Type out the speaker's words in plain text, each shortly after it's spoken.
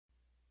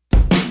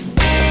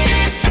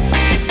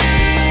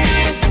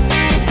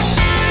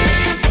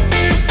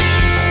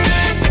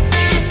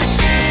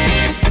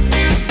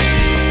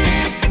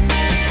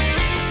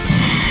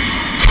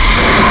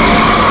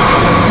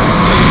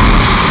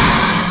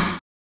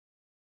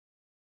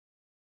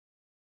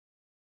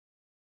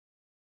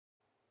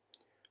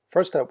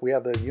First up, we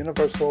have the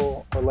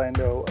Universal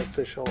Orlando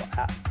official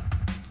app.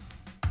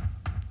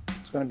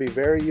 It's going to be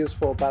very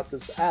useful about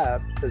this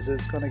app as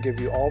it's going to give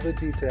you all the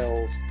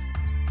details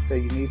that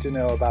you need to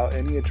know about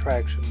any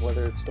attraction,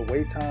 whether it's the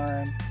wait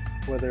time,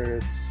 whether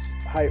it's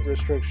height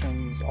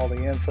restrictions, all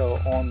the info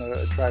on the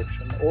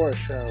attraction or a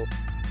show.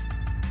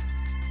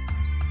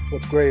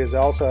 What's great is it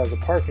also has a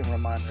parking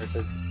reminder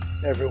because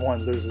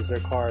everyone loses their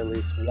car at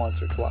least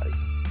once or twice.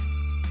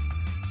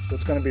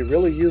 What's going to be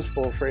really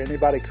useful for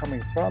anybody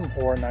coming from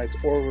Horror Nights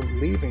or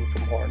leaving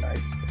from Horror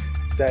Nights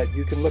is that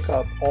you can look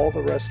up all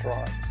the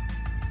restaurants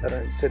that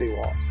are in City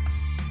Walk.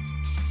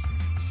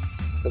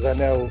 Because I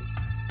know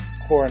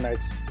Horror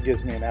Nights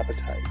gives me an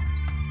appetite.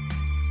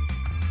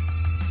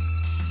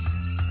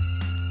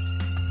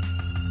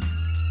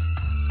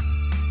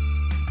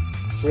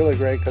 It's really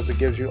great because it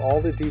gives you all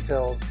the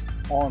details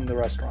on the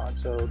restaurant.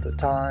 So the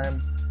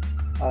time,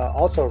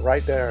 also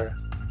right there,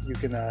 you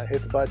can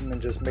hit the button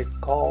and just make a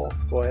call.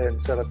 Go ahead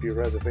and set up your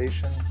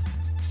reservation.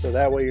 So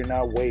that way you're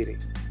not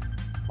waiting.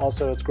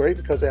 Also, it's great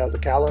because it has a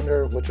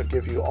calendar, which will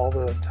give you all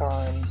the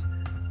times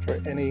for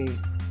any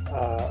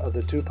of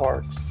the two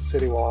parks,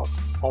 City Walk,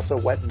 also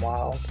Wet and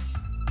Wild.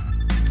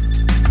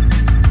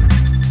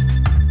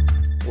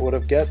 Who would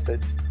have guessed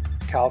it,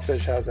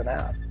 Cowfish has an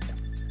app.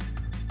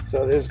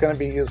 So this is going to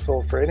be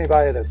useful for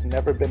anybody that's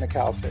never been to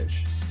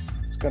Cowfish.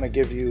 It's going to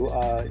give you,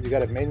 you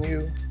got a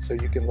menu, so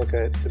you can look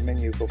at the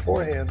menu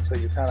beforehand so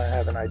you kind of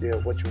have an idea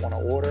of what you want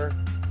to order.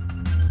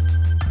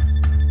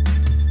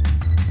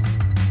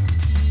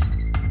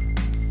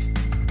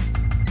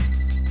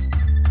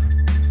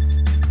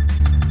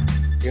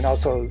 You can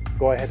also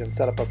go ahead and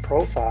set up a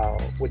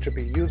profile, which would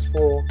be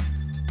useful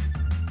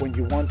when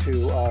you want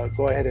to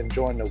go ahead and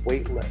join the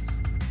wait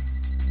list.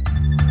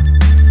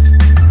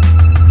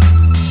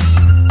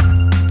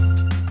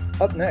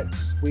 Up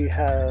next, we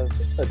have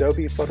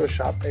Adobe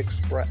Photoshop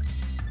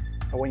Express.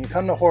 And when you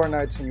come to Horror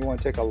Nights and you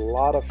want to take a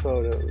lot of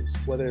photos,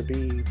 whether it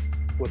be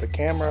with a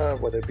camera,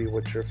 whether it be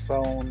with your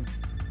phone,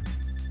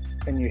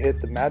 and you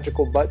hit the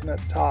magical button up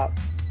top,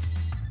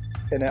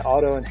 and it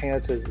auto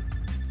enhances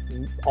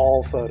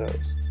all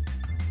photos.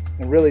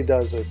 It really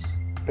does a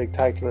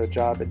spectacular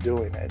job at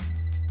doing it.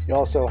 You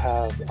also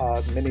have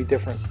many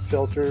different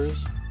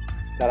filters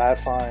that I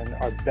find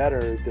are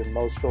better than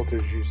most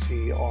filters you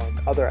see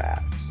on other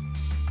apps.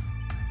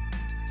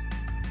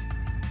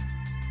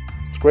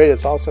 It's great.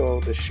 It's also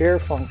the share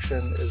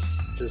function is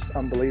just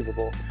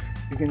unbelievable.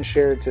 You can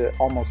share to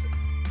almost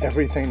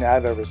everything that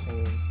I've ever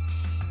seen.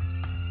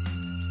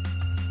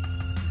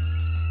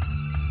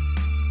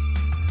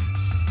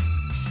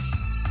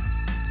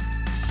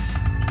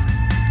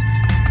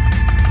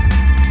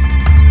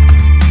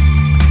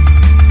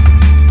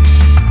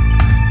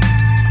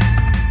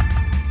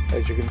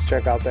 As you can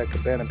check out that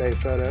Cabana Bay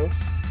photo,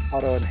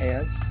 auto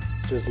enhance,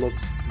 it just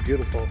looks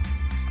beautiful.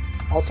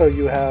 Also,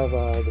 you have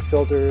the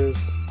filters,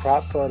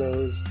 crop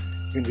photos.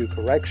 You can do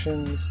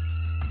corrections.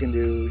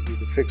 You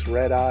can fix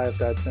red eye if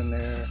that's in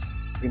there.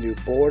 You can do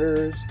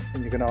borders,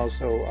 and you can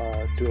also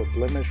do a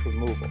blemish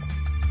removal.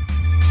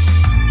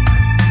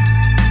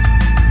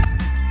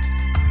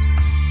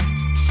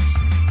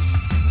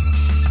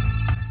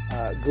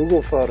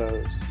 Google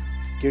Photos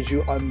gives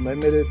you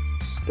unlimited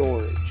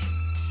storage.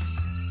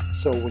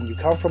 So when you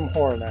come from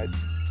Horror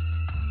Nights,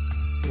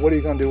 what are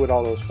you going to do with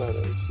all those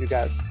photos? You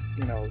got,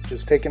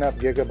 just taking up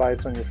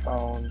gigabytes on your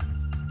phone.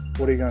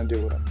 What are you going to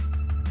do with them?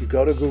 You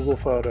go to Google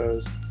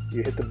Photos,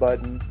 you hit the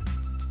button,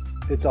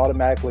 it's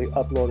automatically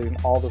uploading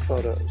all the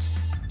photos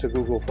to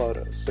Google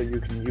Photos. So you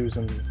can use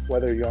them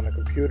whether you're on a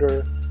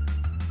computer,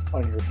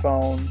 on your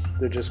phone.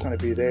 They're just going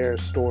to be there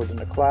stored in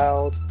the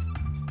cloud.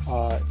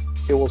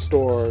 It will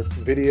store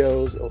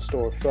videos, it'll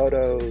store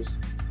photos.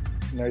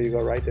 And there you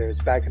go, right there.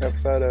 It's backing up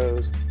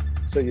photos.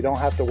 So you don't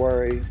have to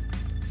worry,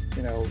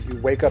 you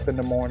wake up in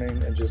the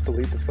morning and just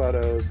delete the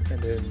photos,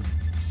 and then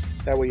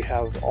that way you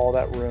have all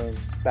that room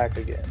back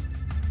again.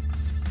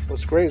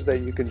 What's great is that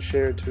you can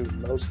share to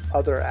most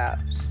other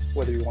apps,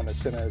 whether you want to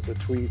send it as a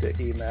tweet, an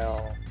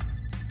email.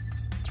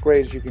 What's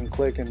great is you can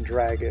click and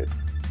drag it,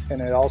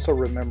 and it also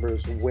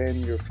remembers when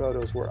your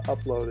photos were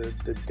uploaded,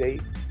 the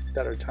date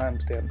that are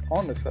timestamped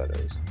on the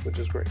photos, which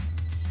is great.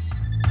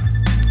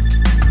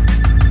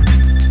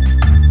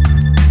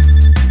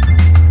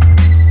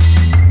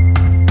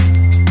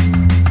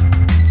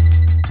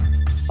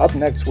 Up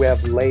next, we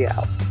have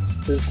Layout.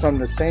 This is from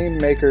the same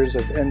makers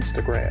of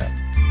Instagram.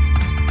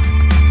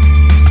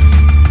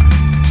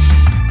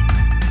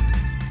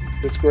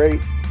 It's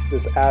great.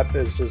 This app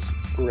is just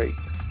great.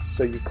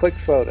 So you click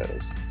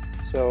photos.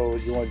 So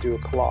you want to do a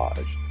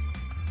collage.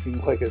 You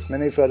can click as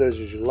many photos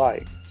as you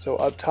like. So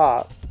up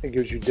top, it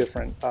gives you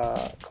different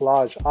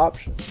collage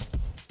options.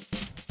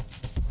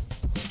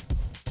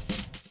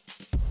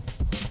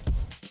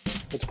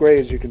 What's great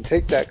is you can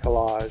take that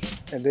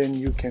collage and then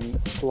you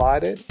can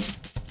slide it.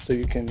 So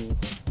you can,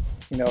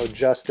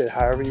 adjust it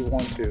however you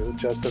want to,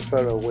 adjust the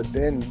photo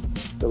within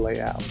the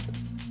layout.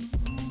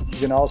 You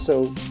can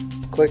also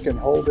click and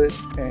hold it,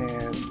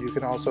 and you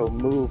can also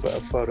move a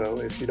photo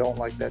if you don't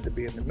like that to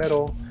be in the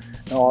middle,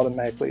 and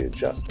automatically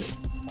adjust it.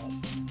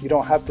 you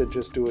don't have to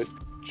just do it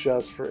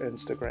just for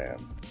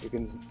Instagram. You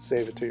can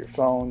save it to your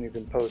phone, you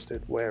can post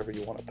it wherever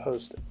you want to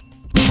post it.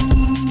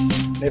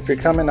 And if you're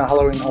coming to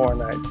Halloween Horror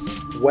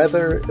Nights,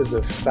 weather is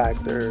a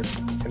factor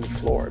in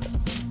Florida.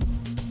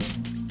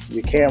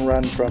 You can't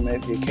run from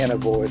it, you can't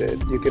avoid it,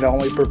 you can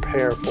only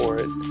prepare for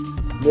it.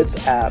 This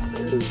app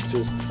is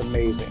just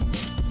amazing.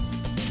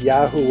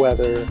 Yahoo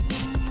Weather,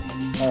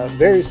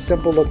 very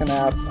simple looking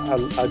app.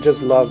 I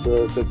just love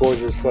the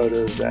gorgeous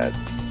photos that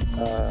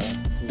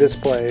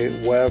display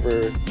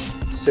wherever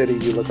city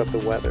you look up the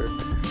weather.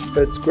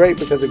 But it's great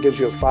because it gives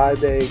you a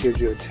 5-day, gives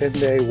you a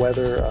 10-day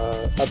weather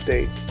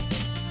update.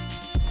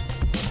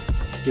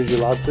 Gives you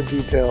lots of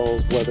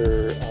details,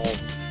 whether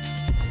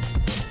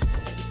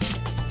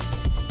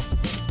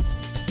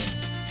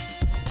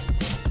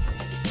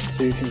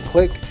so you can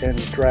click and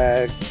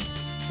drag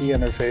the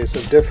interface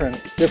of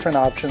different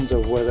options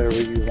of whatever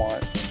you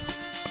want.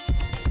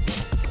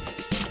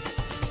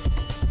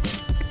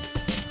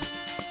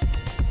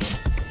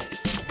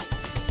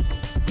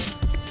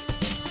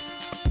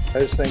 I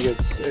just think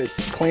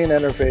it's clean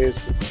interface.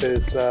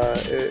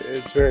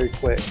 It's very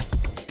quick.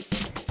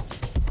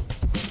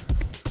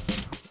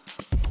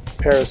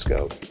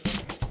 Periscope.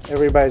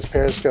 Everybody's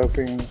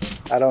periscoping.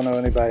 I don't know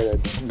anybody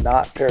that's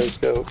not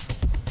Periscope.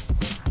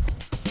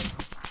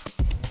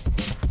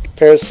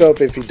 Periscope,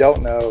 if you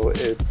don't know,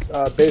 it's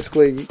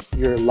basically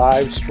you're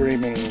live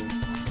streaming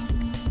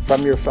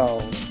from your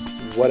phone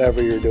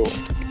whatever you're doing.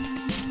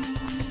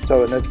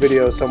 So in this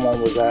video, someone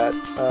was at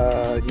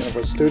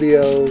Universal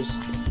Studios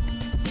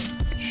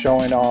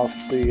showing off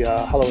the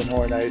Halloween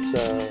Horror Nights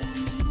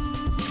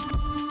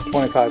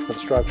 25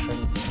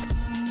 construction.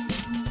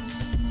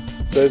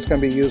 So it's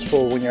going to be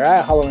useful when you're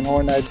at Halloween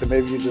Horror Nights and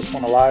maybe you just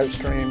want to live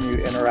stream, you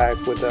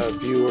interact with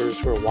viewers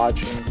who are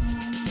watching.